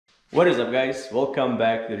What is up, guys? Welcome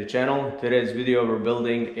back to the channel. Today's video we're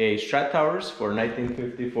building a Strut towers for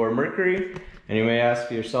 1954 Mercury. And you may ask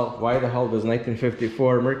yourself, why the hell does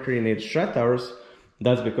 1954 Mercury need strut towers?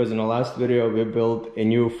 That's because in the last video we built a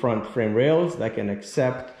new front frame rails that can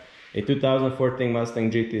accept a 2014 Mustang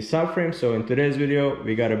GT subframe. So in today's video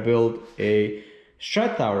we gotta build a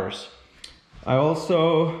strut towers. I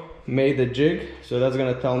also made the jig, so that's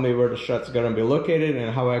gonna tell me where the strut's gonna be located,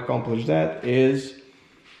 and how I accomplish that is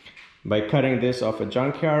by cutting this off a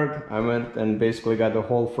junkyard. I went and basically got the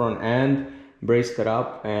whole front end, braced it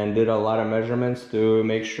up, and did a lot of measurements to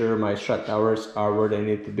make sure my strut towers are where they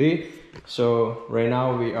need to be. So right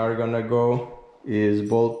now we are gonna go is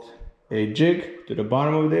bolt a jig to the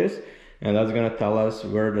bottom of this, and that's gonna tell us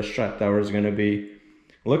where the strut tower is gonna be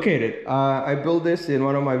located. I built this in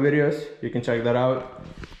one of my videos, you can check that out,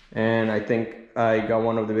 and I think I got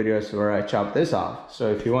one of the videos where I chopped this off.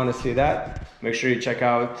 So if you want to see that, make sure you check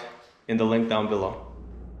out in the link down below.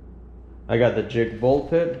 I got the jig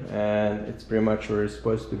bolted and it's pretty much where it's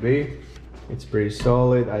supposed to be. It's pretty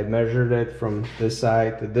solid. I measured it from this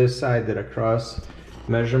side to this side, did a cross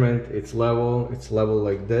measurement. It's level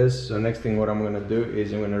like this. So next thing what I'm gonna do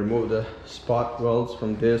is I'm gonna remove the spot welds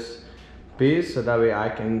from this piece, so that way I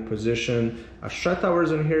can position a strut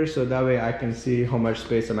towers in here, so that way I can see how much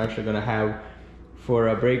space I'm actually gonna have for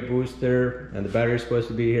a brake booster, and the battery is supposed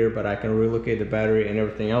to be here, but I can relocate the battery and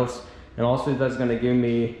everything else. And also that's gonna give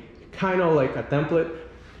me kind of like a template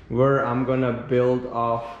where I'm gonna build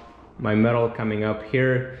off my metal coming up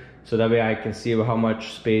here, so that way I can see how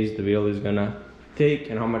much space the wheel is gonna take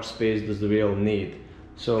and how much space does the wheel need.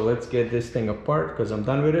 So let's get this thing apart because I'm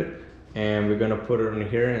done with it, and we're gonna put it in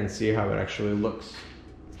here and see how it actually looks.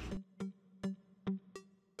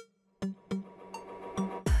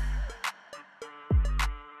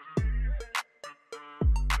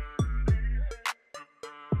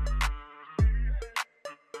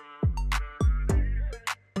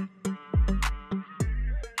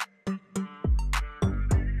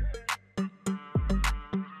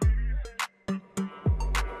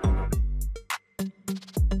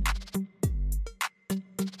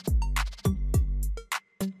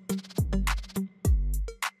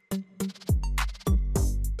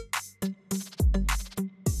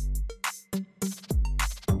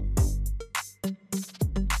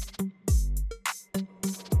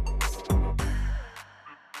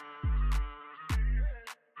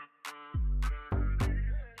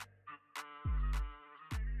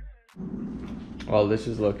 Well, this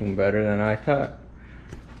is looking better than I thought.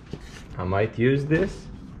 I might use this,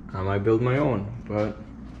 I might build my own, but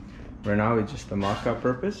right now it's just a mock-up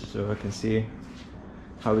purpose, so I can see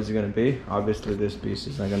how it's gonna be. Obviously this piece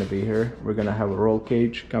is not gonna be here. We're gonna have a roll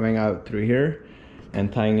cage coming out through here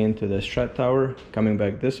and tying into the strut tower, coming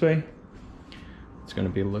back this way. It's gonna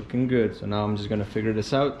be looking good. So now I'm just gonna figure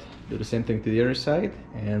this out, do the same thing to the other side,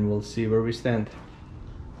 and we'll see where we stand.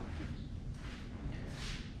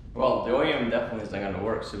 Well, the OEM definitely is not gonna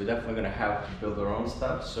work, so we're definitely gonna have to build our own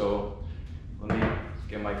stuff. So let me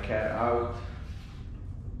get my CAD out.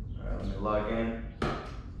 Alright, let me log in.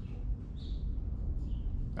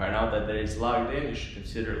 Alright, now that it is logged in, you should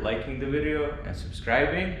consider liking the video and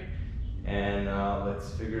subscribing. And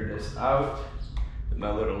let's figure this out with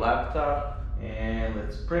my little laptop, and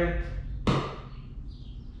let's print. It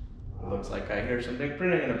looks like I hear something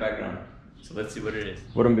printing in the background. So let's see what it is.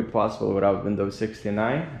 Wouldn't be possible without Windows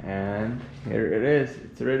 69, and here it is.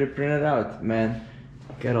 It's already printed out. Man,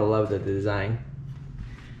 gotta love the design.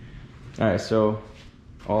 Alright, so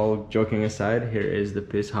all joking aside, here is the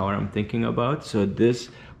piece how I'm thinking about. So this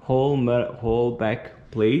whole back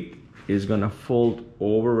plate is gonna fold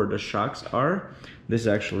over where the shocks are. This is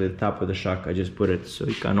actually the top of the shock. I just put it so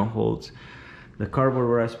it kind of holds the cardboard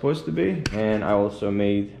where it's supposed to be. And I also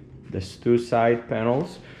made these two side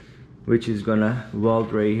panels, which is gonna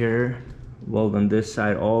weld right here, weld on this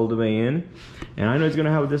side all the way in. And I know it's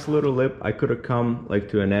gonna have this little lip. I could have come like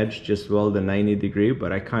to an edge, just weld a 90-degree,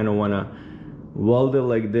 but I kind of wanna weld it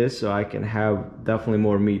like this so I can have definitely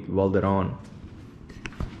more meat welded on.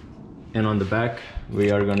 And on the back, we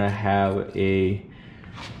are gonna have a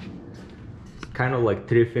kind of like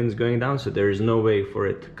 3 fins going down, so there is no way for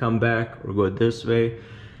it to come back or go this way.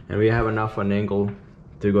 And we have enough an angle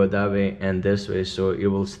to go that way and this way, so it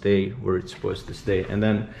will stay where it's supposed to stay. And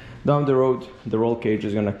then down the road, the roll cage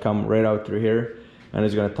is gonna come right out through here, and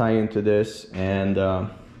it's gonna tie into this, and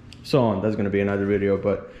so on. That's gonna be another video,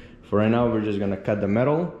 but for right now we're just gonna cut the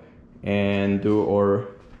metal and do our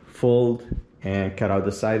fold and cut out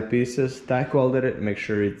the side pieces, tack welded it, make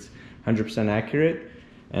sure it's 100% accurate,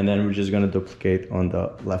 and then we're just gonna duplicate on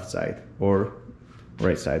the left side or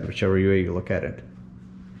right side, whichever way you look at it.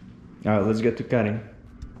 All right, let's get to cutting.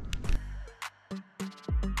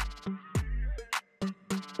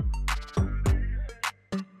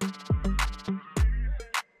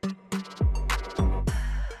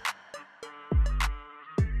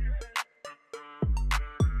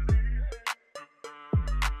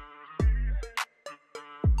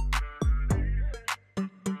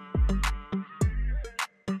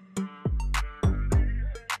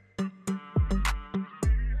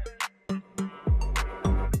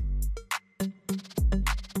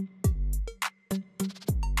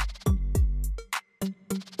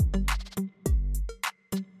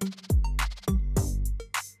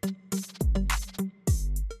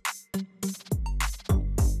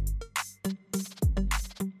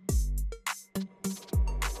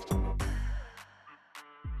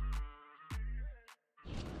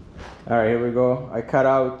 All right, here we go. I cut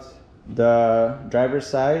out the driver's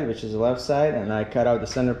side, which is the left side, and I cut out the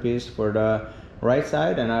centerpiece for the right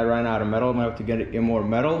side, and I ran out of metal. I'm gonna have to get more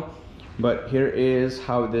metal, but here is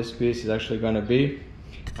how this piece is actually gonna be.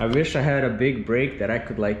 I wish I had a big brake that I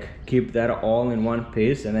could like keep that all in one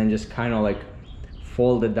piece and then just kind of like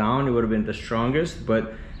fold it down. It would have been the strongest,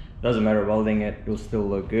 but doesn't matter, welding it will still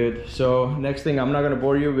look good. So next thing I'm not gonna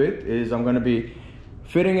bore you with is I'm gonna be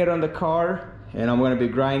fitting it on the car, and I'm gonna be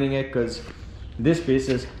grinding it because these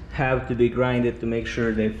pieces have to be grinded to make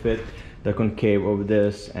sure they fit the concave of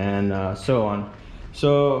this and so on.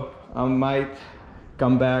 So I might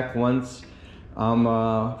come back once I'm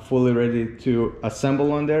fully ready to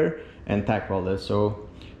assemble on there and tack weld it. So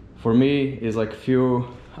for me it's like a few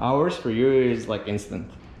hours, for you is like instant.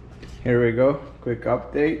 Here we go, quick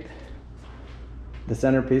update. The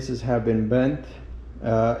center pieces have been bent.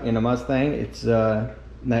 In a Mustang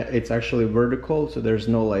it's actually vertical, so there's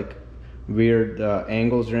no like weird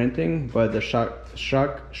angles or anything, but the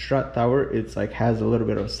strut tower, it's like has a little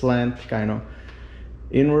bit of slant, kind of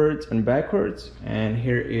inwards and backwards. And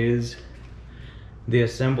here is the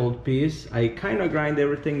assembled piece. I kind of grind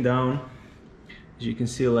everything down, as you can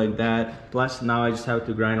see, like that. Plus now I just have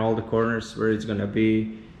to grind all the corners where it's gonna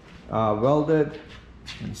be welded,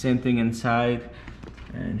 and same thing inside.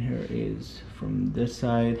 And here is from this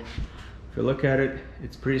side. If you look at it,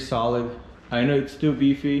 it's pretty solid. I know it's too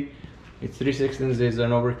beefy. It's 3/16 is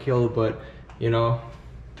an overkill, but you know,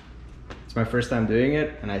 it's my first time doing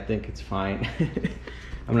it and I think it's fine.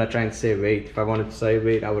 I'm not trying to save weight. If I wanted to save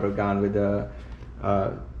weight, I would have gone with the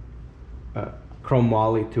chrome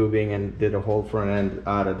moly tubing and did a whole front end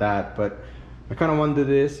out of that, but I kind of want to do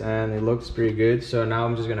this and it looks pretty good. So now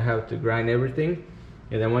I'm just gonna have to grind everything,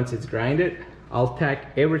 and then once it's grinded, I'll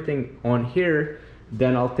tack everything on here,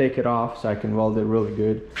 then I'll take it off so I can weld it really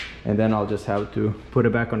good, and then I'll just have to put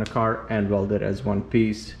it back on the car and weld it as one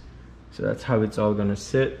piece. So that's how it's all gonna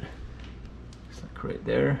sit. It's like right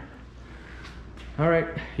there. All right,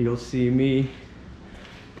 you'll see me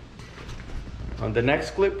on the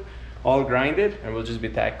next clip all grinded, and we'll just be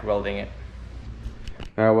tack welding it.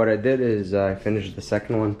 What I did is I finished the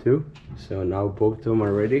second one too, so now both of them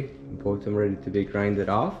are ready. Both of them ready to be grinded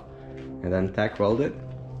off and then tack welded.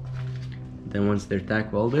 Then once they're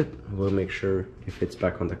tack welded, we'll make sure it fits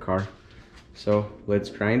back on the car. So let's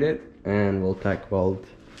grind it and we'll tack weld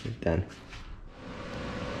it then.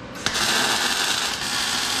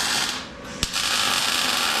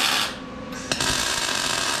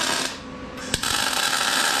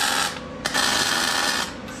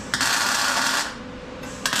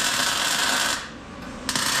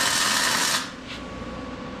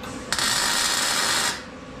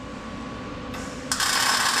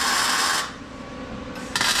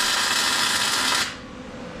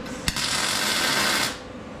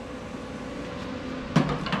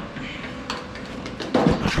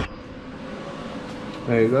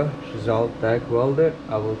 There you go, she's all tack welded.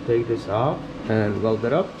 I will take this off and weld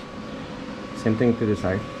it up. Same thing to the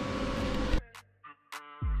side.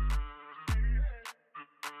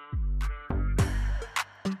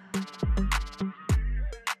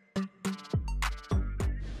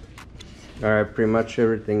 Alright, pretty much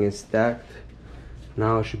everything is stacked.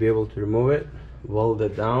 Now I should be able to remove it, weld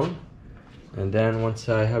it down, and then once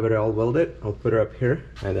I have it all welded, I'll put it up here,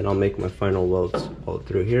 and then I'll make my final welds all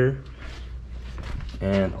through here,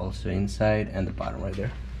 and also inside and the bottom right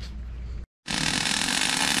there.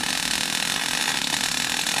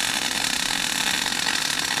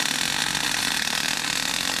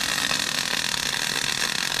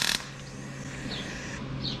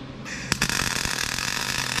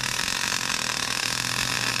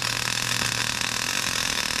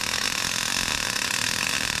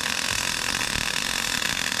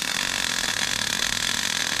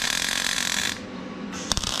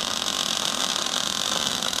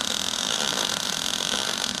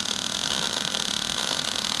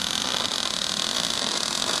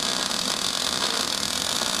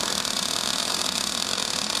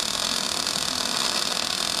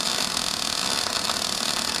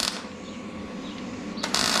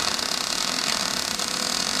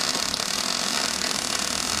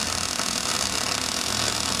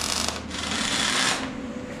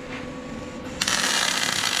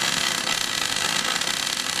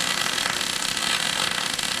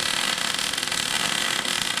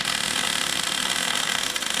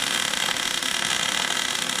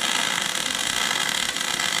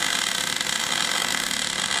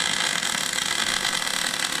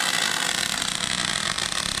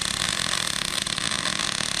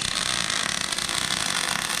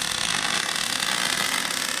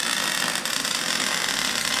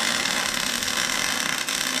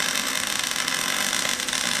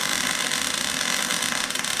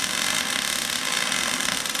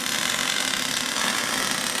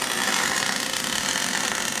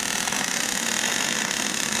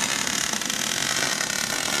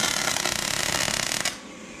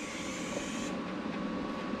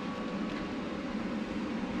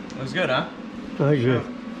 Looks good, huh? Oh, good.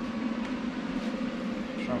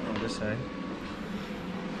 Sharp on this side.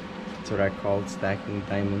 That's what I call stacking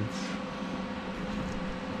diamonds.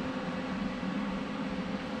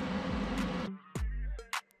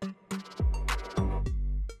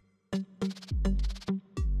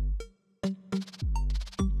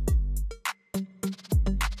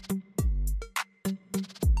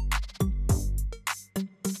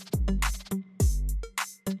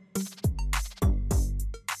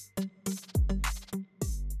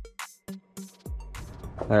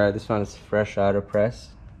 Alright, this one is fresh out of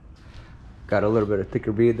press. Got a little bit of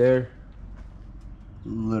thicker bead there. A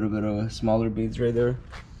little bit of smaller beads right there.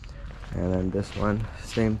 And then this one,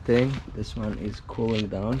 same thing. This one is cooling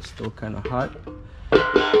down, still kind of hot.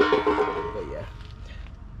 But yeah.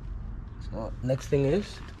 So next thing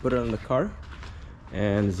is to put it on the car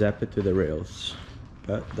and zap it to the rails.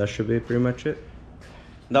 But that should be pretty much it.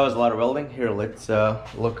 That was a lot of welding. Here, let's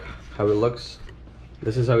look how it looks.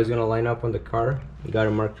 This is how it's gonna line up on the car. You got it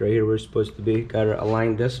marked right here where it's supposed to be. Gotta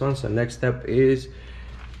align this one. So next step is,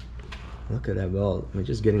 look at that weld. It's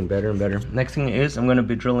just getting better and better. Next thing is I'm gonna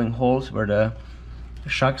be drilling holes where the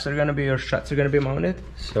shocks are gonna be, or struts are gonna be mounted.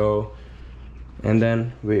 So, and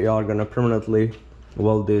then we are gonna permanently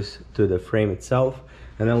weld this to the frame itself.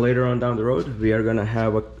 And then later on down the road, we are gonna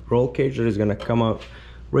have a roll cage that is gonna come out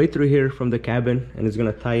right through here from the cabin, and it's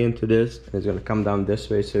gonna tie into this, and it's gonna come down this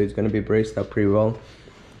way, so it's gonna be braced up pretty well.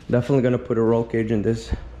 Definitely gonna put a roll cage in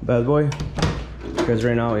this bad boy, because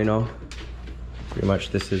right now, you know, pretty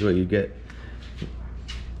much this is what you get.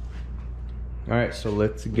 All right, so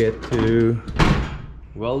let's get to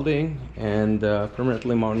welding and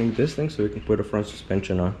permanently mounting this thing so we can put a front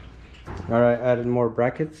suspension on. All right, added more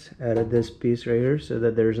brackets, added this piece right here so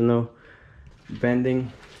that there's no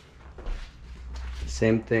bending.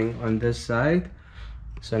 Same thing on this side.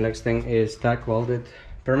 So next thing is tack weld it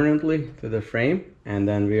permanently to the frame, and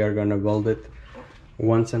then we are gonna weld it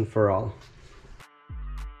once and for all.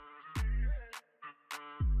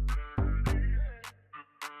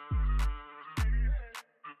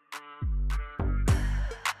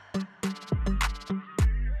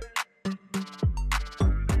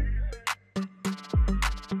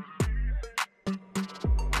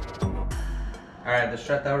 Alright, the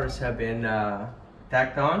strut towers have been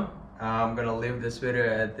tacked on. I'm gonna leave this video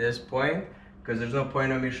at this point because there's no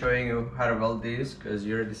point of me showing you how to weld these because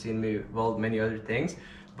you already seen me weld many other things.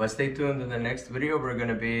 But stay tuned in the next video. We're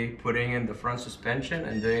gonna be putting in the front suspension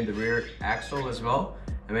and doing the rear axle as well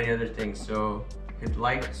and many other things. So hit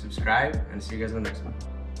like, subscribe, and see you guys in the next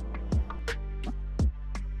one.